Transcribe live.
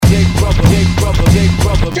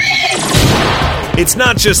It's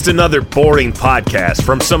not just another boring podcast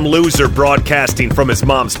from some loser broadcasting from his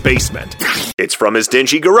mom's basement. It's from his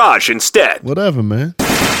dingy garage instead. Whatever, man.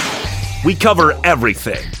 We cover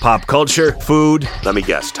everything. Pop culture, food, let me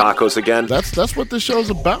guess, tacos again? That's what this show's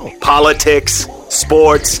about. Politics,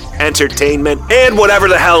 sports, entertainment, and whatever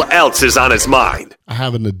the hell else is on his mind. I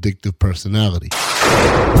have an addictive personality.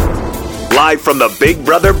 Live from the Big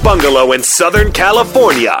Brother Bungalow in Southern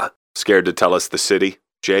California. Scared to tell us the city,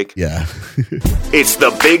 Jake? Yeah. It's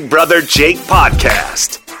the Big Brother Jake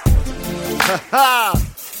Podcast.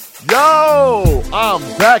 Yo, I'm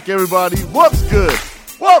back, everybody. What's good?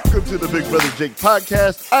 Welcome to the Big Brother Jake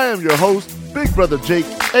Podcast. I am your host, Big Brother Jake,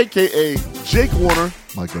 a.k.a. Jake Warner,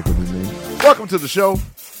 my government name. Welcome to the show.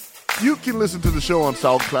 You can listen to the show on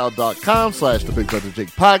SoundCloud.com/The Big Brother Jake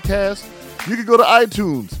Podcast. You can go to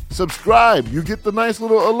iTunes, subscribe. You get the nice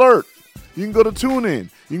little alert. You can go to TuneIn.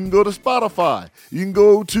 You can go to Spotify. You can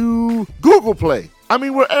go to Google Play. I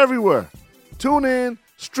mean, we're everywhere. Tune in,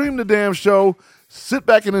 stream the damn show, sit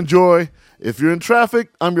back and enjoy. If you're in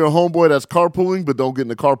traffic, I'm your homeboy that's carpooling, but don't get in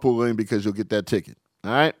the carpool lane because you'll get that ticket.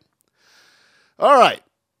 All right? All right.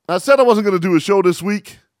 I said I wasn't going to do a show this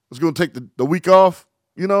week. I was going to take the week off.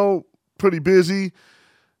 You know, pretty busy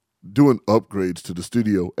doing upgrades to the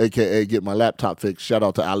studio, a.k.a. get my laptop fixed. Shout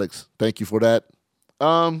out to Alex. Thank you for that.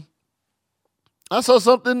 I saw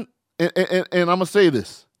something, and I'm going to say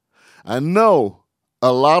this. I know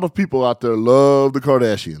a lot of people out there love the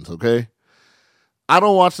Kartrasians, okay? I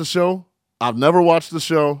don't watch the show. I've never watched the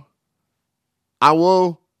show. I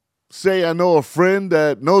will say I know a friend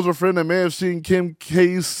that knows a friend that may have seen Kim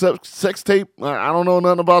K's sex tape. I don't know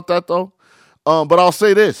nothing about that, though. But I'll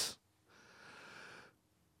say this.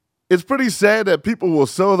 It's pretty sad that people will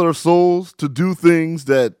sell their souls to do things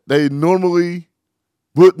that they normally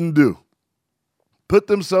wouldn't do. Put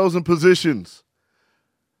themselves in positions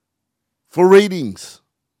for ratings.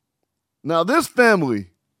 Now, this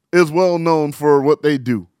family is well known for what they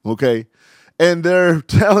do, okay? And their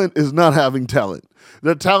talent is not having talent.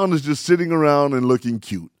 Their talent is just sitting around and looking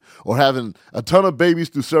cute or having a ton of babies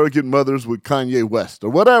through surrogate mothers with Kanye West or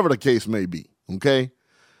whatever the case may be, okay?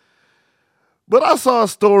 But I saw a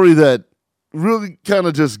story that really kind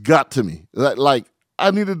of just got to me. Like, I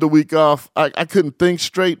needed the week off. I couldn't think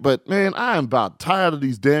straight, but man, I am about tired of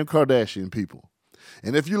these damn Kardashian people.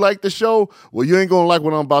 And if you like the show, well, you ain't going to like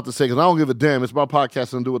what I'm about to say because I don't give a damn. It's my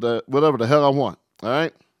podcast and do whatever the hell I want. All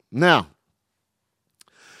right? Now,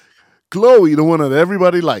 Khloe, the one that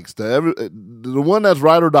everybody likes, the one that's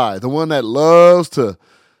ride or die, the one that loves to,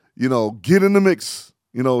 get in the mix.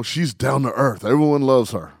 She's down to earth. Everyone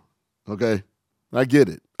loves her. Okay? I get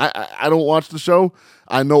it. I don't watch the show.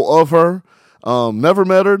 I know of her. Never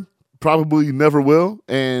met her. Probably never will.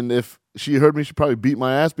 And if she heard me, she'd probably beat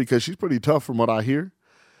my ass because she's pretty tough from what I hear.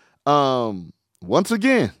 Once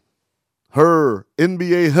again, her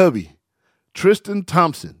NBA hubby, Tristan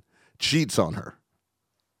Thompson, cheats on her.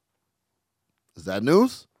 Is that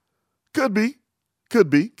news? Could be,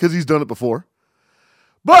 because he's done it before.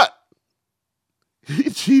 But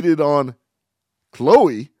he cheated on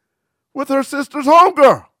Khloe with her sister's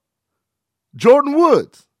homegirl, Jordan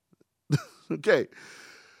Woods. Okay.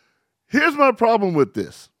 Here's my problem with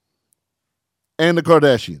this and the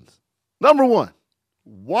Kardashians. Number one,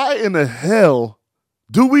 why in the hell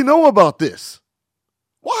do we know about this?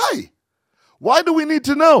 Why? Why do we need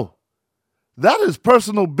to know? That is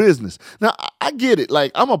personal business. Now, I get it.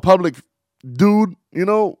 Like, I'm a public dude,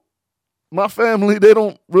 My family, they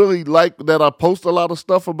don't really like that I post a lot of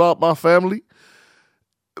stuff about my family.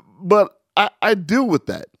 But I deal with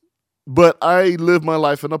that. But I live my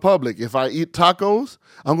life in the public. If I eat tacos,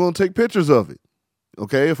 I'm going to take pictures of it.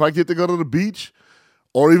 Okay? If I get to go to the beach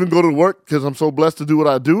or even go to work because I'm so blessed to do what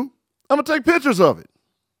I do, I'm going to take pictures of it.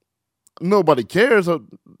 Nobody cares. A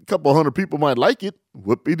couple hundred people might like it.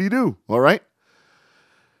 Whoopity-doo. All right?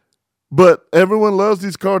 But everyone loves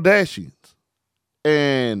these Kardashians.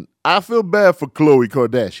 And I feel bad for Khloe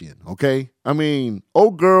Kardashian, okay? I mean,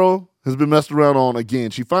 old girl has been messed around on again.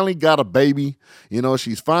 She finally got a baby.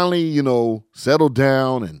 She's finally, settled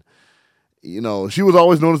down. And, she was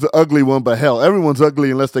always known as the ugly one. But hell, everyone's ugly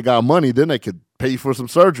unless they got money. Then they could pay for some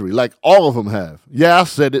surgery like all of them have. Yeah, I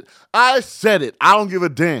said it. I don't give a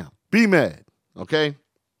damn. Be mad, okay?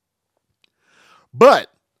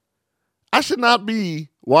 But I should not be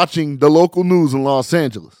watching the local news in Los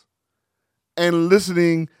Angeles and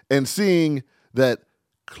listening and seeing that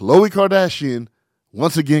Khloe Kardashian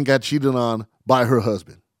once again got cheated on by her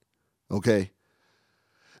husband, okay?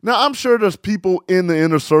 Now, I'm sure there's people in the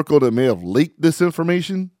inner circle that may have leaked this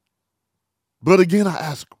information, but again, I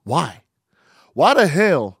ask, why? Why the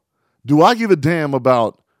hell do I give a damn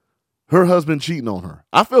about her husband cheating on her.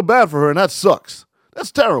 I feel bad for her, and that sucks.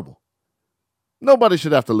 That's terrible. Nobody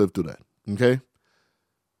should have to live through that, okay?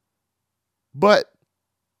 But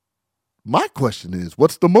my question is,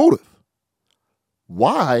 what's the motive?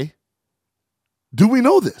 Why do we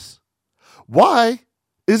know this? Why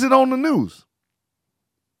is it on the news?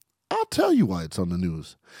 I'll tell you why it's on the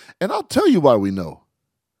news. And I'll tell you why we know.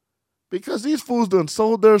 Because these fools done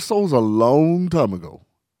sold their souls a long time ago.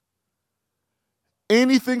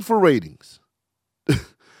 Anything for ratings.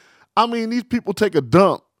 I mean, these people take a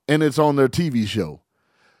dump and it's on their TV show.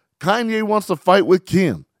 Kanye wants to fight with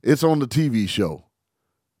Kim. It's on the TV show.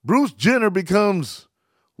 Bruce Jenner becomes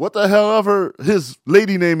what the hell ever his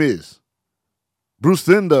lady name is. Bruce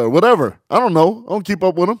Cinda or whatever. I don't know. I don't keep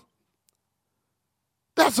up with him.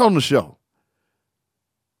 That's on the show.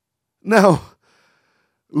 Now,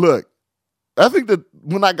 look, I think that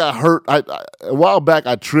when I got hurt, a while back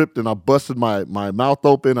I tripped and I busted my mouth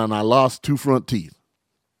open and I lost 2 front teeth.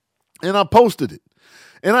 And I posted it.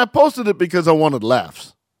 And I posted it because I wanted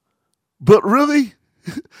laughs. But really,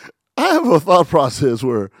 I have a thought process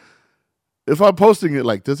where if I'm posting it,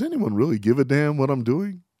 like, does anyone really give a damn what I'm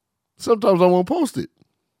doing? Sometimes I won't post it.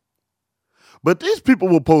 But these people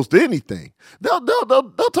will post anything. They'll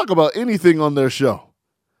talk about anything on their show.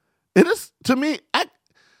 And it's, to me, I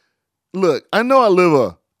know I live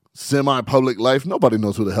a semi-public life. Nobody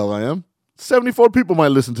knows who the hell I am. 74 people might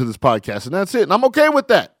listen to this podcast, and that's it. And I'm okay with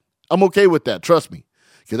that. I'm okay with that. Trust me.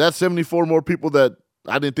 Because that's 74 more people that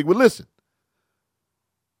I didn't think would listen.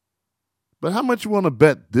 But how much you want to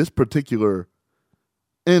bet this particular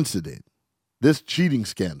incident, this cheating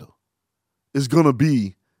scandal, is going to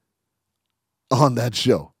be on that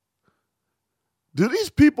show? Do these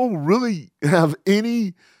people really have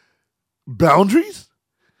any boundaries?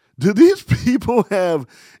 Do these people have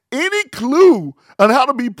any clue on how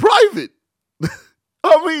to be private?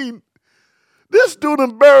 I mean, this dude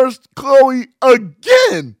embarrassed Khloe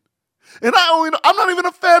again. And I'm not even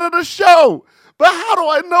a fan of the show. But how do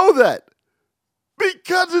I know that?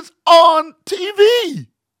 Because it's on TV.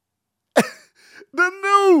 The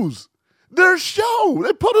news. Their show.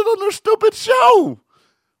 They put it on their stupid show.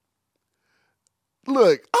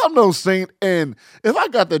 Look, I'm no saint, and if I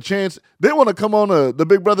got the chance, they want to come on the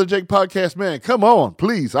Big Brother Jake podcast, man, come on,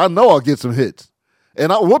 please. I know I'll get some hits. And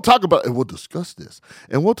we'll talk about, and we'll discuss this.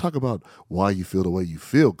 And we'll talk about why you feel the way you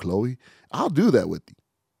feel, Khloe. I'll do that with you.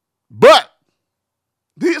 But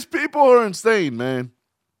these people are insane, man.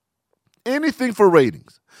 Anything for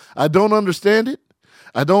ratings. I don't understand it.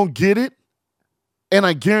 I don't get it. And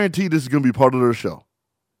I guarantee this is going to be part of their show.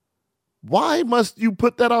 Why must you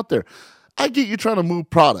put that out there? I get you trying to move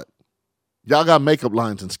product. Y'all got makeup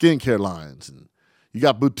lines and skincare lines, and you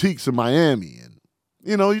got boutiques in Miami, and,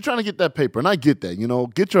 you're trying to get that paper, and I get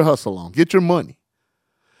that, get your hustle on, get your money.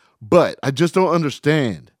 But I just don't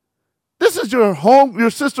understand. This is your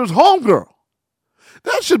sister's homegirl.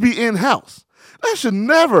 That should be in-house. That should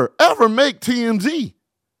never, ever make TMZ.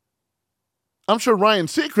 I'm sure Ryan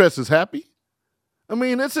Seacrest is happy. I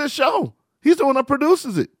mean, it's his show. He's the one that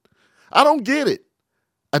produces it. I don't get it.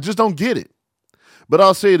 I just don't get it. But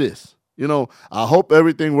I'll say this. I hope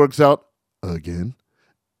everything works out again.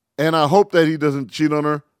 And I hope that he doesn't cheat on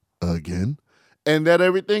her again. And that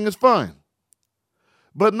everything is fine.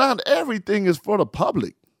 But not everything is for the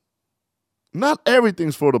public. Not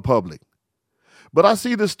everything's for the public. But I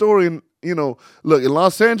see this story in, look, in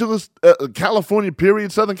Los Angeles, California,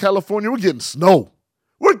 period, Southern California, we're getting snow.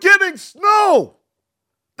 We're getting snow.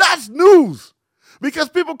 That's news. Because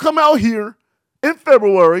people come out here in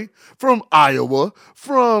February from Iowa,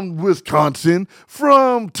 from Wisconsin,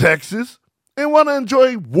 from Texas, and want to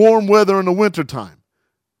enjoy warm weather in the wintertime.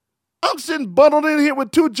 I'm sitting bundled in here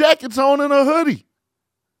with 2 jackets on and a hoodie.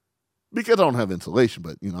 Because I don't have insulation,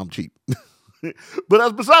 but, I'm cheap. But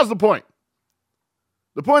that's besides the point.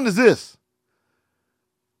 The point is this.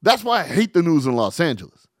 That's why I hate the news in Los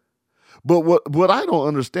Angeles. But what I don't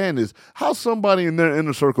understand is how somebody in their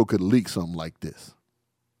inner circle could leak something like this.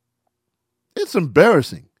 It's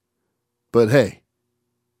embarrassing. But hey,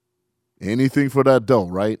 anything for that dough,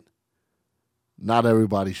 right? Not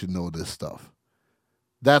everybody should know this stuff.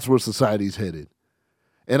 That's where society's headed.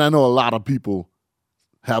 And I know a lot of people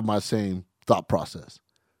have my same thought process.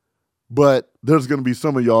 But there's going to be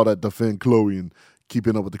some of y'all that defend Khloe and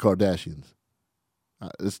keeping up with the Kardashians.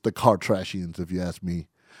 It's the Kartrasians, if you ask me.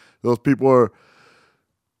 Those people are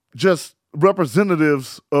just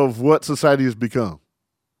representatives of what society has become.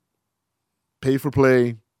 Pay for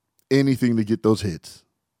play, anything to get those hits.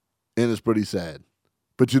 And it's pretty sad.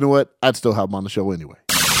 But you know what? I'd still have them on the show anyway.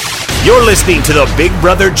 You're listening to the Big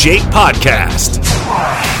Brother Jake podcast.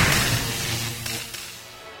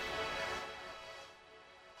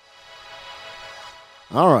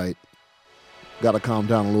 All right. Got to calm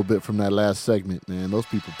down a little bit from that last segment, man. Those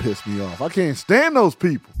people piss me off. I can't stand those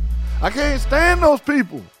people.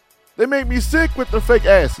 They make me sick with their fake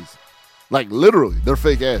asses. Like, literally, they're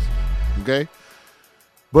fake asses, okay?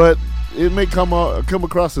 But it may come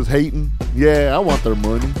across as hating. Yeah, I want their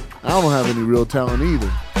money. I don't have any real talent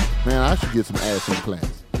either. Man, I should get some ass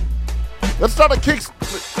implants. Let's start a kick.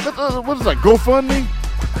 What is that, GoFundMe?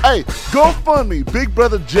 Hey, GoFundMe, Big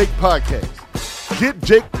Brother Jake podcast. Get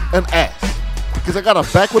Jake an ass. Because I got a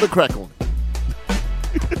back with a crack on it.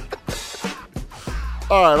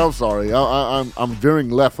 All right, I'm sorry. I'm veering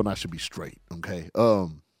left when I should be straight, okay?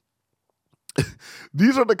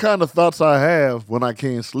 These are the kind of thoughts I have when I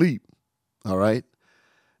can't sleep, all right?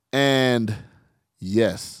 And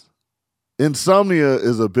yes, insomnia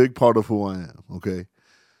is a big part of who I am, okay?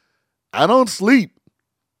 I don't sleep.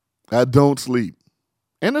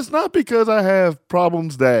 And it's not because I have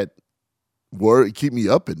problems that keep me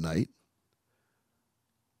up at night.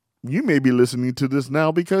 You may be listening to this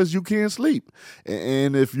now because you can't sleep.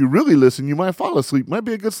 And if you really listen, you might fall asleep. Might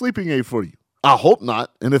be a good sleeping aid for you. I hope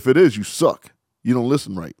not. And if it is, you suck. You don't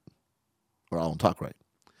listen right. Or I don't talk right.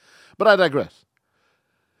 But I digress.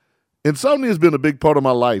 Insomnia has been a big part of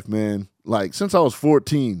my life, man. Like, since I was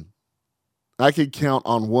 14, I could count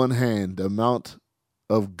on one hand the amount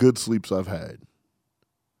of good sleeps I've had.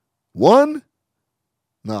 One?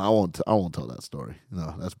 No, I won't tell that story.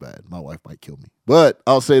 No, that's bad. My wife might kill me. But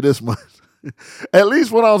I'll say this much. At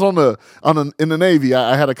least when I was in the Navy,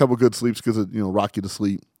 I had a couple good sleeps because it, rock you to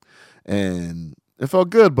sleep. And it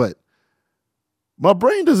felt good, but my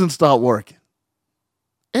brain doesn't stop working.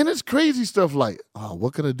 And it's crazy stuff like,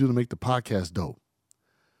 what can I do to make the podcast dope?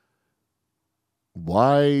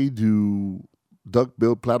 Why do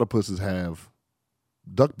duck-billed platypuses have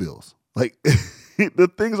duck bills? Like,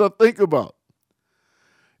 the things I think about.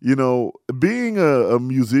 Being a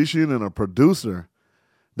musician and a producer,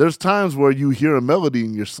 there's times where you hear a melody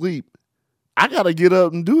in your sleep. I got to get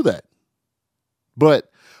up and do that. But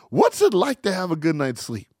what's it like to have a good night's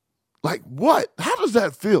sleep? Like, what? How does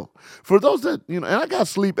that feel? For those that, and I got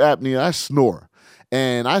sleep apnea, I snore.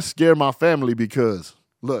 And I scare my family because,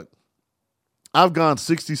 look, I've gone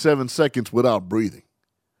 67 seconds without breathing.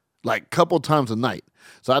 Like, a couple times a night.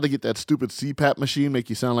 So I had to get that stupid CPAP machine, make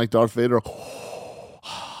you sound like Darth Vader.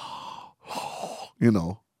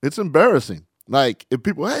 It's embarrassing. Like, if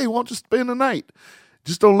people, hey, why don't you spend the night?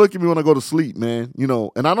 Just don't look at me when I go to sleep, man.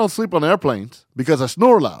 And I don't sleep on airplanes because I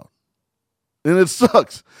snore loud. And it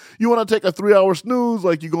sucks. You want to take a 3-hour snooze,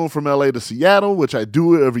 like you're going from LA to Seattle, which I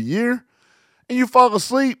do every year, and you fall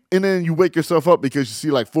asleep, and then you wake yourself up because you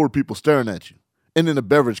see like 4 people staring at you. And then the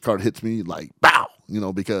beverage cart hits me like, bow,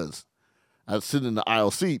 because I sit in the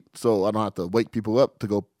aisle seat, so I don't have to wake people up to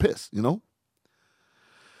go piss,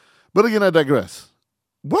 But again, I digress.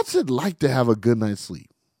 What's it like to have a good night's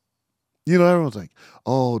sleep? Everyone's like,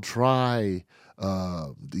 try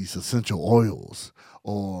these essential oils.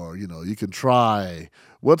 Or, you can try,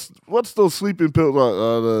 what's those sleeping pills,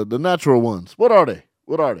 the natural ones? What are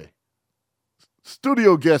they?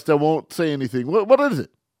 Studio guest that won't say anything. What is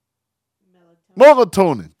it?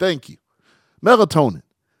 Melatonin. Thank you. Melatonin.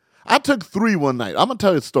 I took 3 one night. I'm going to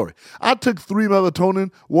tell you a story. I took 3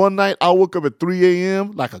 melatonin one night. I woke up at 3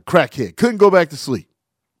 a.m. like a crackhead. Couldn't go back to sleep.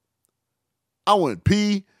 I went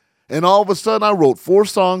pee, and all of a sudden I wrote 4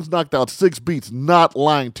 songs, knocked out 6 beats. Not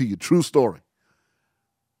lying to you. True story.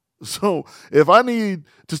 So if I need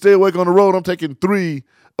to stay awake on the road, I'm taking 3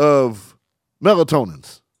 of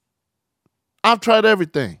melatonins. I've tried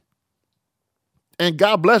everything. And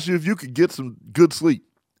God bless you if you could get some good sleep.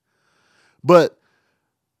 But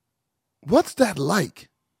what's that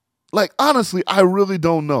like? Like, honestly, I really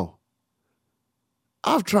don't know.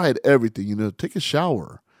 I've tried everything, take a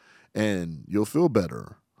shower and you'll feel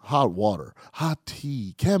better. Hot water, hot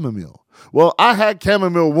tea, chamomile. Well, I had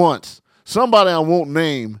chamomile once. Somebody I won't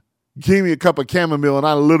name gave me a cup of chamomile and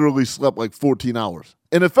I literally slept like 14 hours.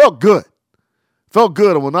 And it felt good. Felt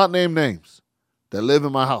good. I will not name names that live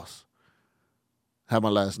in my house. Have my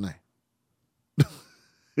last name.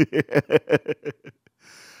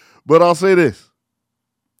 But I'll say this.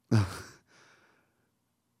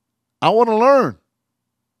 I want to learn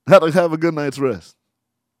how to have a good night's rest.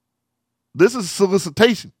 This is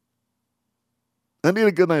solicitation. I need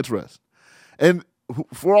a good night's rest. And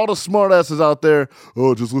for all the smartasses out there,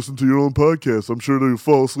 just listen to your own podcast. I'm sure they'll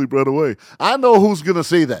fall asleep right away. I know who's going to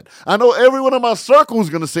say that. I know everyone in my circle is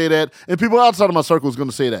going to say that, and people outside of my circle is going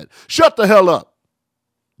to say that. Shut the hell up.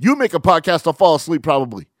 You make a podcast, I'll fall asleep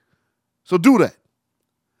probably. So do that.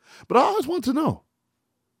 But I always want to know,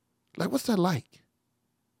 like, what's that like?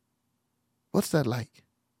 What's that like?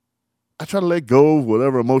 I try to let go of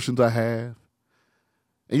whatever emotions I have.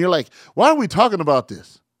 And you're like, why are we talking about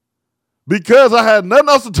this? Because I had nothing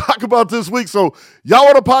else to talk about this week. So y'all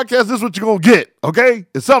want a podcast, this is what you're going to get, okay?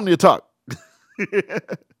 Insomnia Talk.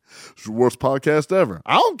 It's the worst podcast ever.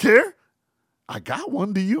 I don't care. I got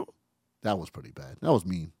one, do you? That was pretty bad. That was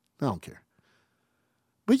mean. I don't care.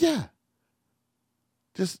 But yeah.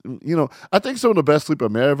 Just, I think some of the best sleep I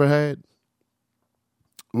ever had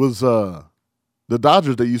was the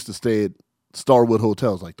Dodgers that used to stay at Starwood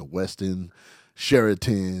hotels like the Westin,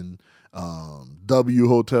 Sheraton, W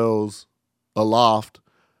hotels, Aloft.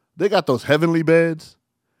 They got those heavenly beds.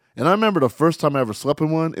 And I remember the first time I ever slept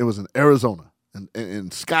in one, it was in Arizona, in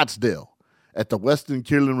Scottsdale, at the Westin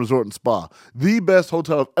Kierland Resort and Spa. The best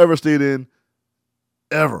hotel I've ever stayed in,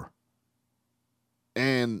 ever.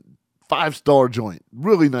 And 5-star joint.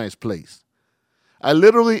 Really nice place. I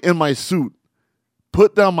literally, in my suit,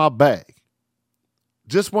 put down my bag.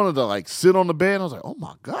 Just wanted to sit on the bed. I was like, oh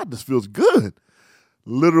my God, this feels good.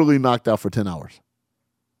 Literally knocked out for 10 hours.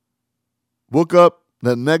 Woke up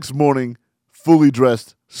the next morning, fully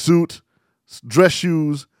dressed, suit, dress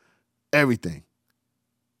shoes, everything.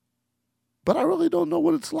 But I really don't know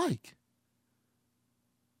what it's like.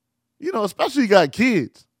 Especially you got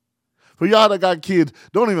kids. For y'all that got kids,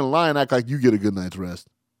 don't even lie and act like you get a good night's rest.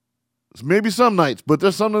 Maybe some nights, but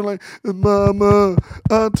there's something like, Mama,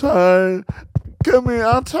 I'm tired. Come here,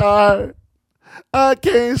 I'm tired. I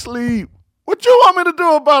can't sleep. What you want me to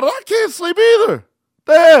do about it? I can't sleep either.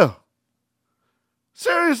 The hell?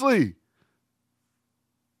 Seriously.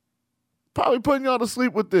 Probably putting y'all to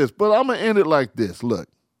sleep with this, but I'm going to end it like this. Look.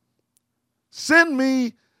 Send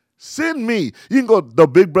me. You can go to the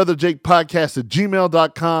Big Brother Jake Podcast at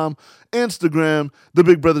gmail.com, Instagram, the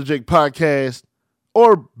Big Brother Jake Podcast,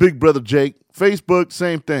 or Big Brother Jake, Facebook,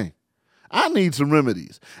 same thing. I need some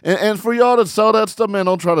remedies. And for y'all that sell that stuff, man,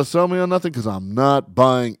 don't try to sell me on nothing because I'm not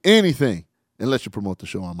buying anything unless you promote the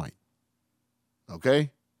show. I might.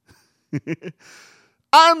 Okay?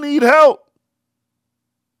 I need help.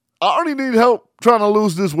 I already need help trying to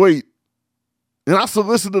lose this weight. And I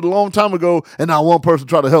solicited a long time ago, and not one person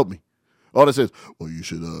tried to help me. All that says, well, you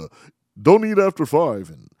should don't eat after 5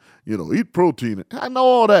 and, eat protein. I know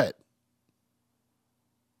all that.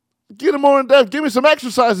 Get it more in depth. Give me some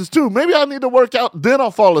exercises, too. Maybe I need to work out, then I'll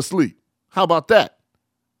fall asleep. How about that?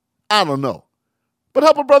 I don't know. But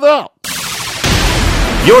help a brother out.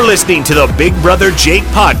 You're listening to the Big Brother Jake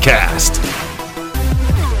Podcast.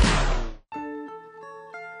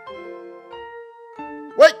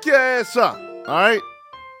 Wake your ass up. All right?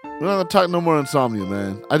 We're not going to talk no more insomnia,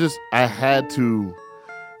 man. I had to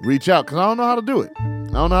reach out because I don't know how to do it.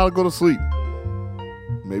 I don't know how to go to sleep.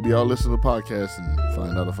 Maybe I'll listen to the podcast and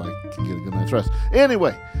find out if I can get a good night's rest.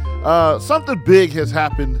 Anyway, something big has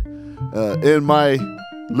happened in my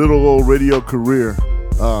little old radio career.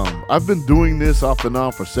 I've been doing this off and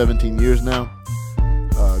on for 17 years now,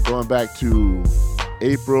 going back to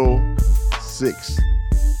April 6th,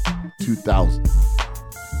 2000.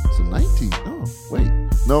 So 19, oh, wait.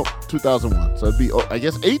 No, 2001. So it'd be, I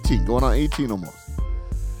guess, 18, going on 18 almost.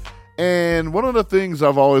 And one of the things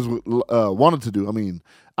I've always wanted to do,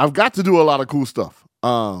 I've got to do a lot of cool stuff.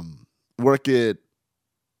 Work at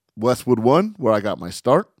Westwood One, where I got my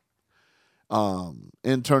start.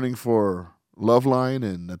 Interning for Loveline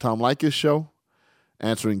and the Tom Leykis show,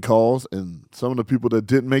 answering calls. And some of the people that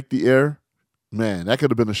didn't make the air, man, that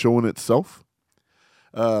could have been a show in itself.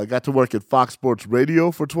 Got to work at Fox Sports Radio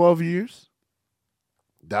for 12 years.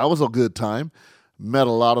 That was a good time. Met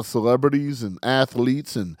a lot of celebrities and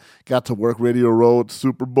athletes and got to work Radio Row at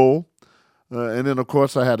Super Bowl. And then, of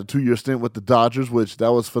course, I had a 2-year stint with the Dodgers, which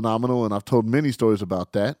that was phenomenal, and I've told many stories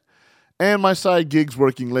about that. And my side gigs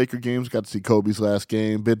working Laker games. Got to see Kobe's last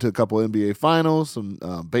game. Been to a couple NBA finals, some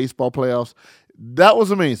baseball playoffs. That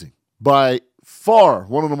was amazing. By far,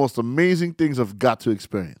 one of the most amazing things I've got to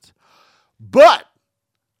experience. But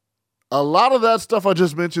a lot of that stuff I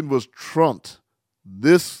just mentioned was trumped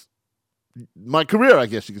my career, I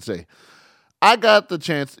guess you could say. I got the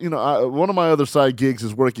chance, one of my other side gigs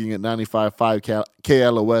is working at 95.5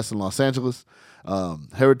 KLOS in Los Angeles,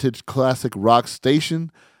 Heritage Classic Rock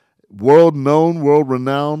Station, world-known,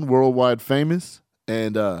 world-renowned, worldwide famous.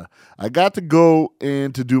 And I got to go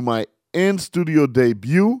in to do my in-studio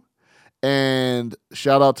debut, and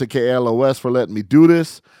shout out to KLOS for letting me do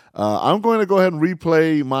this. I'm going to go ahead and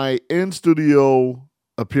replay my in-studio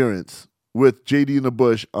appearance with JD and the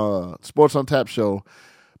Bush Sports on Tap show.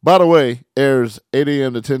 By the way, airs 8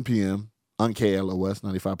 a.m. to 10 p.m. on KLOS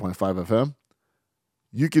 95.5 FM.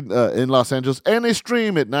 You can in Los Angeles, and they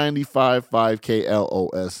stream at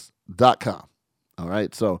 955KLOS.com. All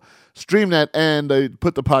right, so stream that, and they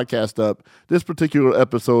put the podcast up. This particular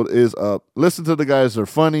episode is up. Listen to the guys; they're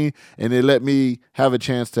funny, and they let me have a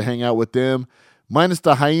chance to hang out with them. Minus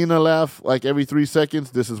the hyena laugh, like every 3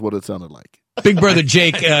 seconds. This is what it sounded like. Big Brother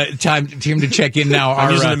Jake, time for him to check in now.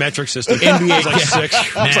 I'm using the metric system. NBA it's like 6.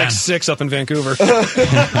 It's like 6 up in Vancouver.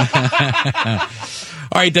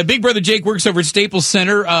 All right, Big Brother Jake works over at Staples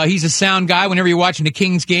Center. He's a sound guy. Whenever you're watching the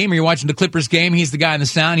Kings game or you're watching the Clippers game, he's the guy in the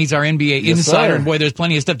sound. He's our NBA insider. Sir. And boy, there's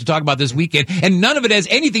plenty of stuff to talk about this weekend. And none of it has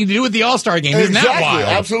anything to do with the All-Star game. Isn't that wild?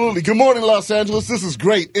 Absolutely. Good morning, Los Angeles. This is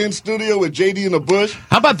great. In studio with JD in the bush.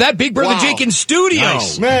 How about that? Big Brother Jake in studio.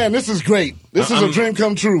 Nice. Man, this is great. This is a dream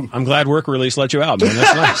come true. I'm glad work release let you out, man.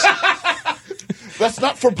 That's nice. That's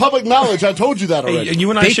not for public knowledge. I told you that already. Hey,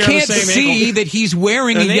 you and I They share can't the same see ankle. that he's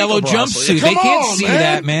wearing a An yellow ankle bracelet. jumpsuit. Come They can't on, see man.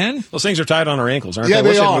 that, man. Those things are tied on our ankles, aren't Yeah, they? they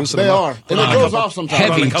Wish I'd are. loosen They them are. up. And it goes off sometimes.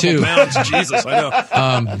 Heavy, On a couple too. pounds. Jesus, I know.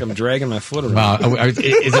 Like I'm dragging my foot around. Wow. Is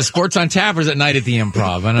it sports on tap or is it night at the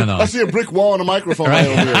Improv? I don't know. I see a brick wall and a microphone Right.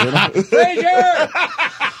 right over here. You know? Frazier!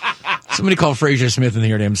 Somebody call Frazier Smith in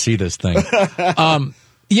here to MC this thing.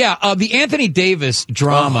 The Anthony Davis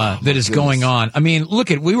drama that is going on. I mean,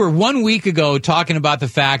 we were 1 week ago talking about the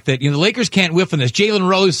fact that, the Lakers can't whiff on this. Jalen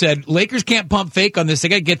Rose said, Lakers can't pump fake on this. They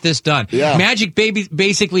got to get this done. Yeah. Magic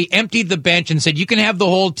basically emptied the bench and said, you can have the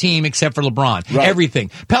whole team except for LeBron. Right.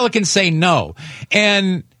 Everything. Pelicans say no.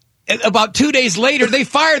 And about 2 days later, they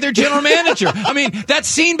fired their general manager. I mean, that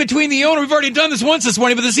scene between the owner, we've already done this once this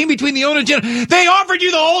morning, but the scene between the owner and general, they offered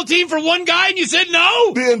you the whole team for one guy and you said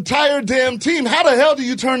no? The entire damn team. How the hell do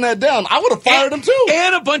you turn that down? I would have fired him too.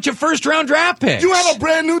 And a bunch of first-round draft picks. You have a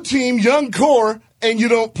brand new team, young core, and you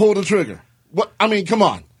don't pull the trigger. What? I mean, come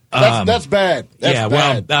on. That's bad. That's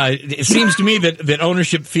bad. It seems to me that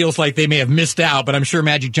ownership feels like they may have missed out, but I'm sure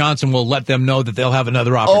Magic Johnson will let them know that they'll have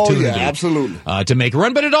another opportunity. Oh, yeah, absolutely. To make a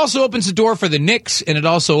run. But it also opens the door for the Knicks, and it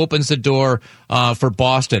also opens the door for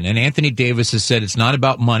Boston. And Anthony Davis has said it's not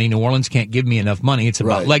about money. New Orleans can't give me enough money. It's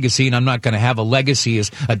about legacy, and I'm not going to have a legacy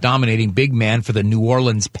as a dominating big man for the New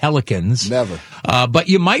Orleans Pelicans. Never. But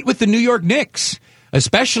you might with the New York Knicks.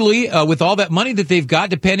 Especially with all that money that they've got,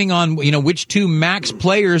 depending on which two max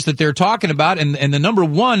players that they're talking about, and the number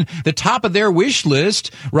one, the top of their wish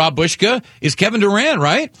list, Rob Bushka, is Kevin Durant,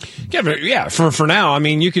 right? Yeah, for now. I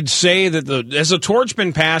mean, you could say that as the torch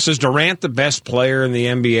been passed, is Durant the best player in the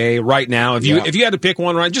NBA right now? If you had to pick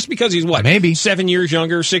one, right, just because he's maybe 7 years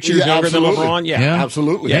younger, 6 years younger than LeBron,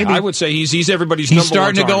 absolutely. Yeah, I would say he's everybody's. He's number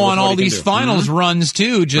starting one to go target on with what all he can these do. finals runs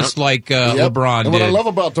too, just like LeBron and did. what I love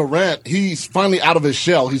about Durant, he's finally out of his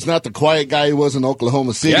shell. He's not the quiet guy he was in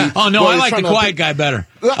Oklahoma City. Yeah. Oh no, Boy, I like the quiet guy better.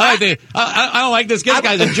 I don't like this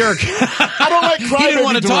guy's a jerk. I don't like crybaby He didn't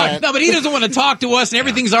want to talk. Durant. No, but he doesn't want to talk to us, and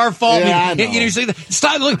everything's our fault. Yeah, I know. You say that.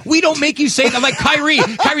 Stop. Look, we don't make you say that. Like Kyrie,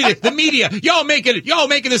 the media, y'all making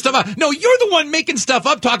this stuff up. No, you're the one making stuff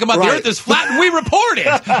up, talking about the Earth is flat, and we report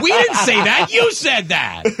it. We didn't say that. You said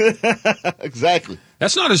that. Exactly.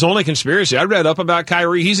 That's not his only conspiracy. I read up about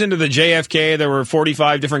Kyrie. He's into the JFK. There were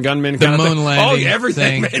 45 different gunmen. The moon landing. Oh,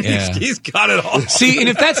 everything. Thing. Man. Yeah. He's got it all. See, and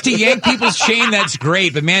if that's to yank people's chain, that's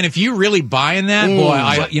great. But man, if you really buying that, boy,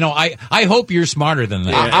 I hope you're smarter than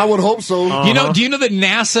that. I would hope so. Do you know that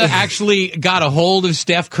NASA actually got a hold of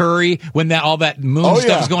Steph Curry when all that moon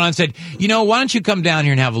stuff was going on and said, why don't you come down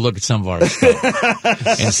here and have a look at some of our stuff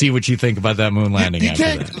and see what you think about that moon landing?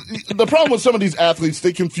 The problem with some of these athletes,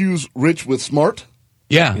 they confuse rich with smart.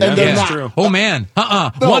 Yeah, and they're not. True. Oh man,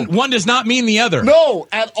 No. One does not mean the other. No,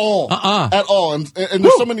 at all. At all. And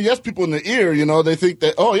there's so many yes people in the ear. They think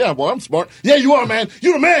that. Oh yeah, well I'm smart. Yeah, you are, man.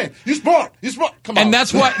 You're a man. You're smart. You're smart. Come on. And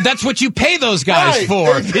that's what you pay those guys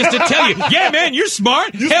for is to tell you, yeah, man, you're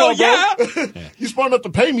smart. Hell yeah. You're smart enough to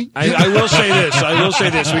pay me. I will say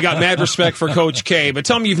this. We got mad respect for Coach K, but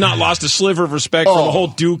tell me you've not lost a sliver of respect for the whole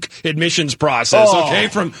Duke admissions process. Okay,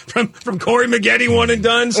 from Corey Maggette one and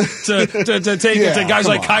dones to take it to guys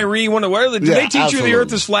like Kyrie. Did they teach you the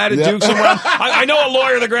Earth is flat at Duke somewhere? I know a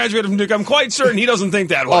lawyer that graduated from Duke. I'm quite certain he doesn't think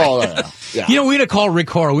that way. Oh, yeah. We had to call Rick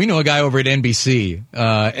Horrow. We know a guy over at NBC,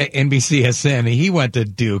 NBCSN. He went to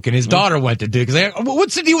Duke, and his daughter went to Duke.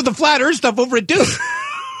 What's the deal with the flat Earth stuff over at Duke?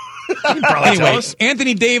 Anyway,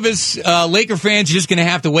 Anthony Davis, Laker fans, you're just going to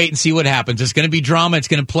have to wait and see what happens. It's going to be drama. It's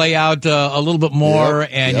going to play out a little bit more,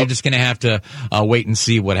 and you're just going to have to wait and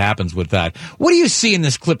see what happens with that. What do you see in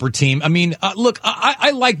this Clipper team? I mean, look,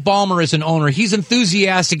 I like Ballmer as an owner. He's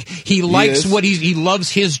enthusiastic. He likes what he loves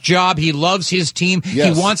his job. He loves his team.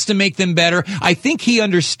 Yes. He wants to make them better. I think he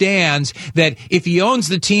understands that if he owns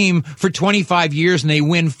the team for 25 years and they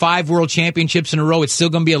win 5 world championships in a row, it's still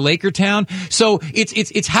going to be a Laker town. So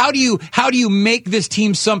it's how do do you make this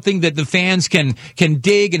team something that the fans can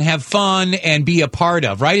dig and have fun and be a part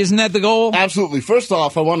of? Right? Isn't that the goal? Absolutely. First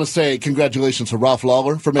off, I want to say congratulations to Ralph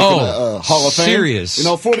Lawler for making a Hall of Fame. Serious?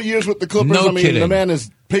 40 years with the Clippers. No kidding. The man has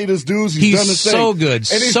paid his dues. He's done his thing. So good,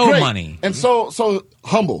 and he's so great, money, and so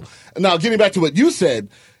humble. Now, getting back to what you said.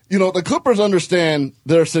 The Clippers understand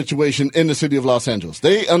their situation in the city of Los Angeles.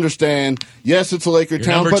 They understand, yes, it's a Laker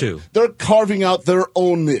town, but they're carving out their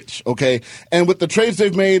own niche, okay? And with the trades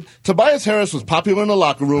they've made, Tobias Harris was popular in the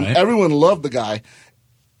locker room. Right. Everyone loved the guy.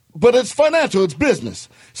 But it's financial. It's business.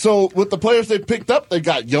 So with the players they picked up, they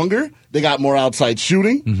got younger. They got more outside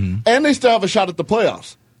shooting. And they still have a shot at the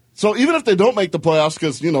playoffs. So even if they don't make the playoffs,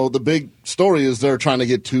 because, the big story is they're trying to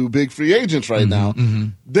get 2 big free agents right now,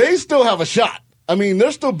 they still have a shot.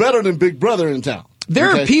 They're still better than Big Brother in town. There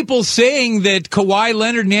are people saying that Kawhi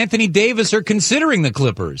Leonard and Anthony Davis are considering the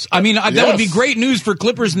Clippers. That would be great news for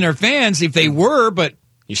Clippers and their fans if they were, but...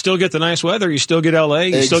 You still get the nice weather. You still get L.A.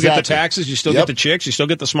 You still get the taxes. You still get the chicks. You still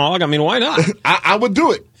get the smog. Why not? I would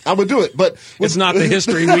do it. But it's not the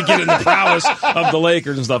history we get in the prowess of the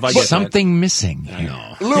Lakers and stuff. I get something missing. I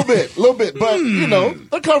know. A little bit. But,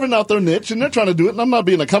 they're carving out their niche, and they're trying to do it. And I'm not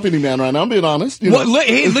being a company man right now. I'm being honest.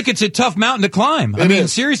 Hey, look, it's a tough mountain to climb.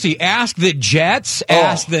 Seriously, ask the Jets,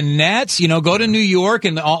 ask the Nets. Go to New York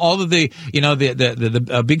and all of the,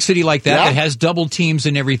 the big city like that has double teams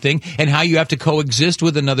and everything, and how you have to coexist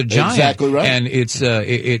with another giant. Exactly right. And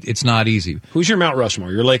it's not easy. Who's your Mount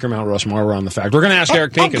Rushmore? Your Laker Mount Rushmore. We're on the fact. We're going to ask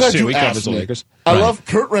Eric Pincus, too. He covers the Lakers. I love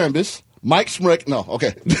Kurt Rambis. Mike Smrick. No,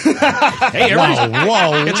 okay. Hey,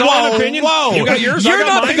 whoa. It's all an opinion. Whoa. You got yours, You're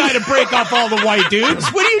not mine. the guy to break off all the white dudes.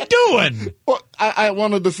 What are you doing? Well, I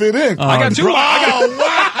wanted to fit in. I got 2.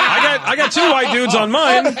 I got 2 white dudes on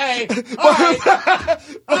mine. Okay.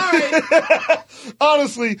 All right.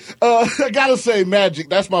 Honestly, I gotta say Magic.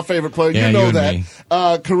 That's my favorite player. Yeah, you know you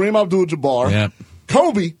that. Kareem Abdul-Jabbar. Yep.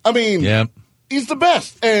 Kobe. Yep. He's the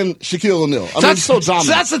best. And Shaquille O'Neal. He's so dominant.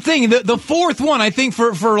 So that's the thing. The fourth one, I think,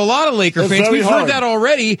 for a lot of Laker fans, we've heard that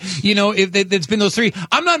already. If it's been those 3.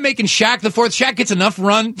 I'm not making Shaq the fourth. Shaq gets enough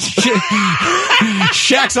run.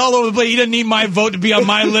 Shaq's all over the place. He doesn't need my vote to be on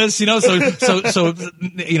my list, So no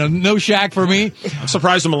Shaq for me. I'm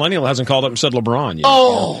surprised the millennial hasn't called up and said LeBron yet.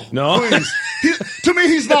 Oh, no. Please. To me,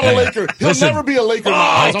 he's not a Laker. He'll never be a Laker.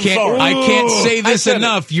 I can't say this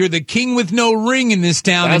enough. You're the king with no ring in this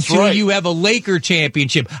town until you have a Laker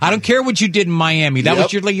championship. I don't care what you did in Miami. That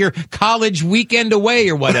was your college weekend away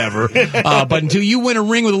or whatever. But until you win a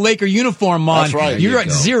ring with a Laker uniform on, you're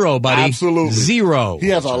at 0, buddy. Absolutely. 0. He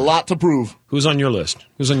has a lot to prove. Who's on your list?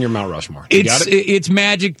 Who's on your Mount Rushmore? It's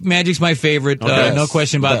Magic. Magic's my favorite. Okay. No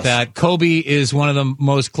question about that. Kobe is one of the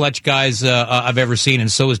most clutch guys I've ever seen,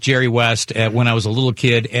 and so is Jerry West when I was a little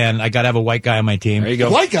kid, and I got to have a white guy on my team. There you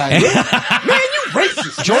go. White guy? Man, you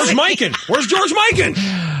racist. George Mikan. Where's George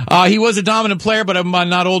Mikan? He was a dominant player, but I'm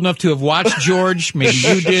not old enough to have watched George. Maybe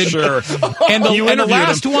you did. Sure. And the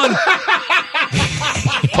last one...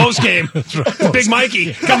 Post game, Big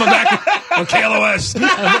Mikey coming back on KLOS.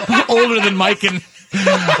 Older than Mike and when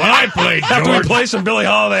I played. After we play some Billie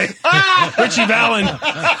Holiday, Richie Valens.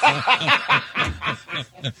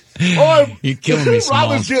 You're killing me, Smalls.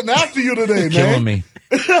 Robin's getting after you today, man. Killing me.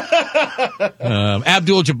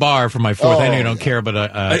 Abdul-Jabbar for my fourth. I know you don't care, but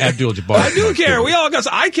Abdul-Jabbar. I do care. We all got.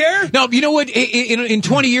 I care. No, you know what? In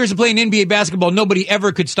 20 years of playing NBA basketball, nobody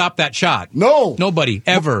ever could stop that shot. No, nobody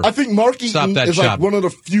ever. I think Mark Eaton is like one of the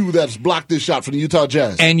few that's blocked this shot from the Utah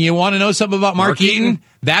Jazz. And you want to know something about Mark Eaton?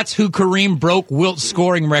 That's who Kareem broke Wilt's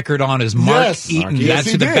scoring record on. Is Mark Eaton? Yes,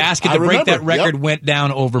 that's who the basket to break that record went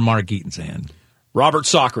down over Mark Eaton's hand. Robert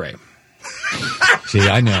Sacre. See,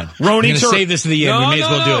 I know. I'm going to save this to the end. We may as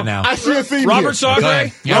well do it now. I see a theme Robert Sacre.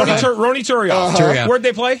 Ronnie Turiaf. Where'd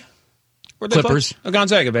they play? Clippers.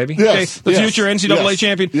 Gonzaga, baby. Yes. Okay. The future NCAA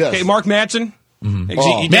champion. Yes. Okay, Mark Madsen. Mm-hmm.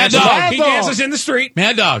 He dances in the street.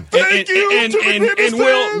 Mad Dog.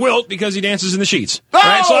 And Wilt because he dances in the sheets.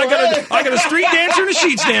 Right? So I got a street dancer and a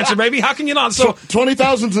sheets dancer, baby. How can you not? So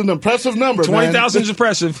 20,000 is an impressive number. 20,000 is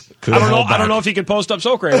impressive. I don't know if he could post up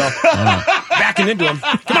Socre though. Backing into him.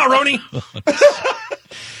 Come on, Roni.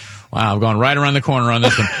 Wow, I've gone right around the corner on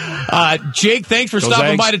this one. Jake, thanks for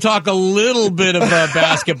stopping by to talk a little bit of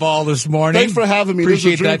basketball this morning. Thanks for having me.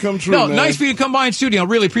 Appreciate this is a dream that. come true, man. Nice for you to come by in studio.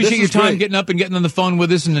 Really appreciate your time getting up and getting on the phone with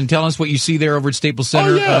us and telling us what you see there over at Staples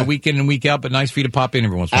Center week in and week out. But nice for you to pop in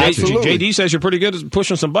every once in a while. Absolutely. JD says you're pretty good at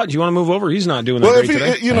pushing some buttons. You want to move over? He's not doing that great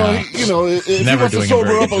today. If he wants to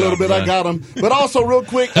sober up a little bit, I got him. But also, real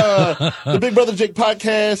quick, the Big Brother Jake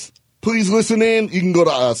podcast. Please listen in. You can go to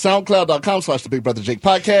soundcloud.com/The Big Brother Jake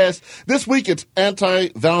Podcast. This week it's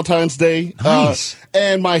anti-Valentine's Day. Nice.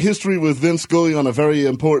 And my history with Vince Scully on a very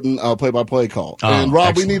important play-by-play call. And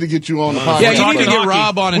Rob, we need to get you on the podcast. Yeah, you need to get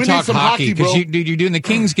Rob on and talk hockey because you're doing the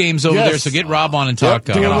Kings games over there. So get Rob on and talk.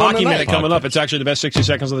 We got a hockey minute coming up. It's actually the best 60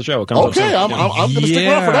 seconds of the show. It comes okay, I'm going to stick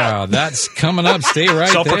around for that. Yeah, that's coming up. Stay right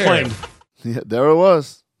Self-proclaimed. there. Yeah, there it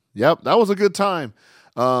was. Yep, that was a good time.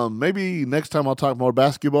 Maybe next time I'll talk more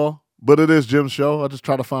basketball, but it is Jim's show. I just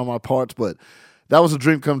try to find my parts, but that was a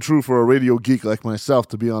dream come true for a radio geek like myself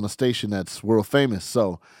to be on a station that's world famous.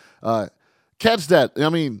 So catch that. I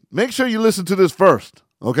mean, make sure you listen to this first,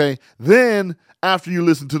 okay? Then after you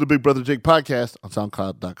listen to the Big Brother Jake Podcast on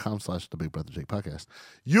SoundCloud.com/The Big Brother Jake Podcast,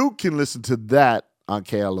 you can listen to that on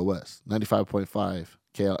KLOS, 95.5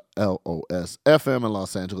 KLOS FM in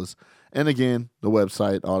Los Angeles. And again, the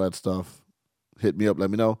website, all that stuff. Hit me up, let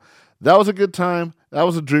me know. That was a good time. That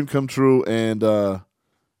was a dream come true, and I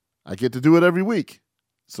get to do it every week.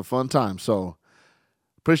 It's a fun time. So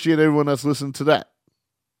appreciate everyone that's listening to that.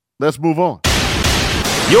 Let's move on.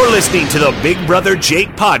 You're listening to the Big Brother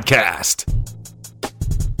Jake Podcast.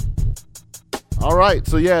 All right,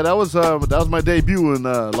 so yeah, that was my debut in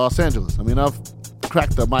Los Angeles. I mean, I've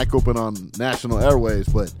cracked the mic open on national airways,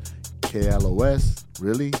 but KLOS,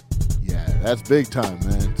 really? Yeah, that's big time,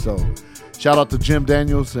 man. So shout out to Jim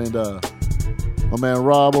Daniels and my man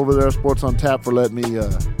Rob over there at Sports on Tap for letting me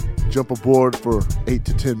jump aboard for 8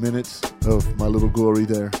 to 10 minutes of my little glory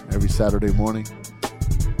there every Saturday morning.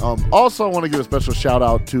 Also, I want to give a special shout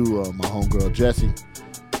out to my homegirl Jessie.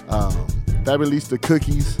 Fabulista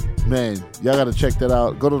Cookies. Man, y'all got to check that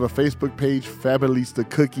out. Go to the Facebook page, Fabulista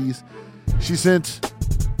Cookies. She sent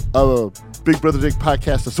a Big Brother Jake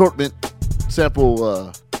Podcast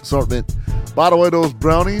sample assortment. By the way, those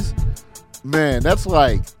brownies, man, that's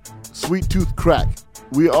like sweet tooth crack.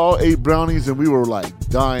 We all ate brownies and we were like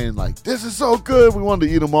dying, like, this is so good. We wanted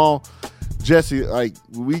to eat them all. Jesse, like,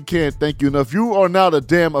 we can't thank you enough. You are now the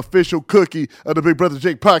damn official cookie of the Big Brother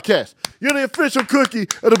Jake Podcast. You're the official cookie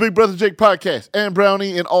of the Big Brother Jake Podcast and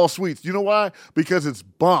brownie and all sweets. You know why? Because it's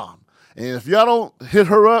bomb. And if y'all don't hit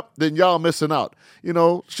her up, then y'all missing out. You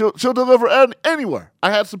know, she'll deliver anywhere.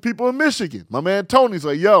 I had some people in Michigan. My man Tony's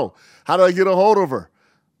like, yo, how do I get a hold of her?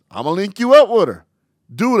 I'm going to link you up with her.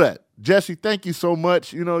 Do that. Jesse, thank you so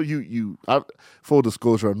much. You know, full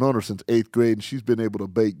disclosure, I've known her since 8th grade, and she's been able to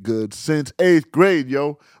bake goods since 8th grade,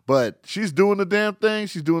 yo. But she's doing the damn thing.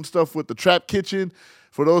 She's doing stuff with the Trap Kitchen.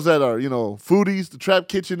 For those that are, foodies, the Trap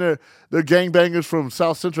Kitchen, they're gangbangers from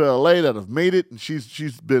South Central LA that have made it, and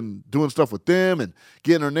she's been doing stuff with them and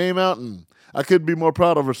getting her name out, and I couldn't be more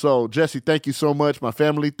proud of her. So, Jesse, thank you so much. My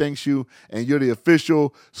family thanks you, and you're the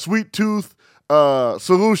official sweet tooth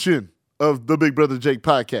solution of the Big Brother Jake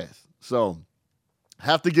Podcast. So,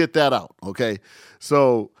 have to get that out, okay?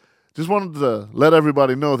 So, just wanted to let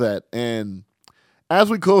everybody know that. And as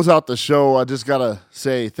we close out the show, I just got to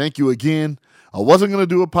say thank you again. I wasn't going to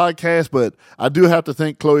do a podcast, but I do have to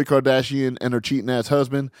thank Khloe Kardashian and her cheating-ass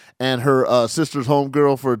husband and her sister's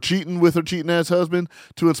homegirl for cheating with her cheating-ass husband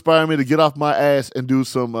to inspire me to get off my ass and do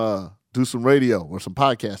some radio or some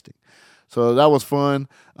podcasting. So that was fun.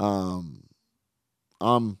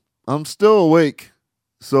 I'm still awake,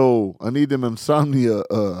 so I need them insomnia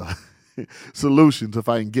solutions if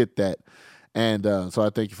I can get that. And so I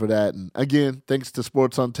thank you for that. And again, thanks to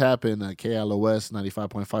Sports on Tap and KLOS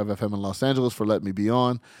 95.5 FM in Los Angeles for letting me be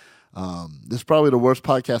on. This is probably the worst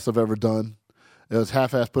podcast I've ever done. It was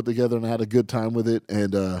half-ass put together, and I had a good time with it.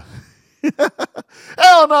 And hell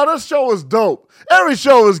no, this show was dope. Every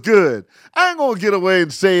show is good. I ain't going to get away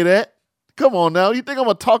and say that. Come on now. You think I'm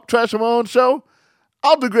going to talk trash on my own show?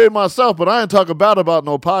 I'll degrade myself, but I ain't talking bad about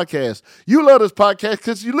no podcast. You love this podcast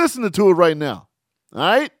because you're listening to it right now. All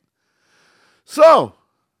right? So,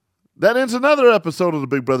 that ends another episode of the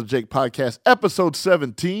Big Brother Jake Podcast, episode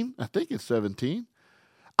 17. I think it's 17.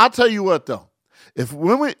 I'll tell you what, though.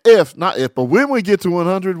 When we get to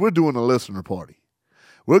 100, we're doing a listener party.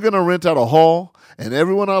 We're going to rent out a hall, and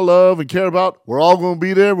everyone I love and care about, we're all going to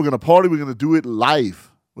be there. We're going to party. We're going to do it live.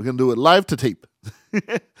 We're going to do it live to tape.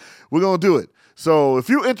 We're going to do it. So if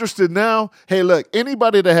you're interested now, hey, look,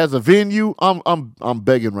 anybody that has a venue, I'm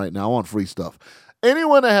begging right now. I want free stuff.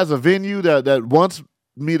 Anyone that has a venue that wants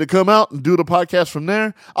me to come out and do the podcast from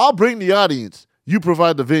there, I'll bring the audience. You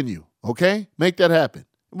provide the venue, okay? Make that happen.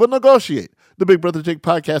 We'll negotiate. The Big Brother Jake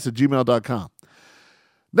Podcast at gmail.com.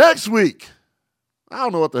 Next week, I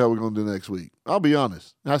don't know what the hell we're going to do next week. I'll be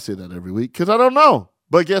honest. I say that every week because I don't know.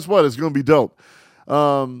 But guess what? It's going to be dope.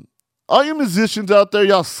 All you musicians out there,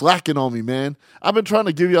 y'all slacking on me, man. I've been trying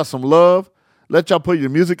to give y'all some love, let y'all put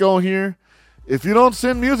your music on here. if you don't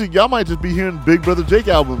send music, y'all might just be hearing Big Brother Jake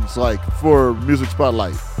albums like for Music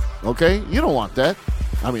Spotlight. Okay? You don't want that.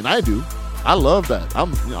 I mean, I do. I love that.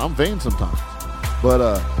 I'm vain sometimes.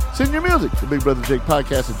 But send your music to Big Brother Jake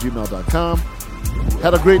Podcast at gmail.com.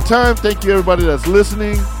 Had a great time. Thank you, everybody that's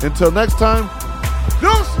listening. Until next time,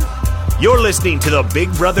 deuces. You're listening to the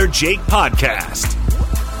Big Brother Jake Podcast.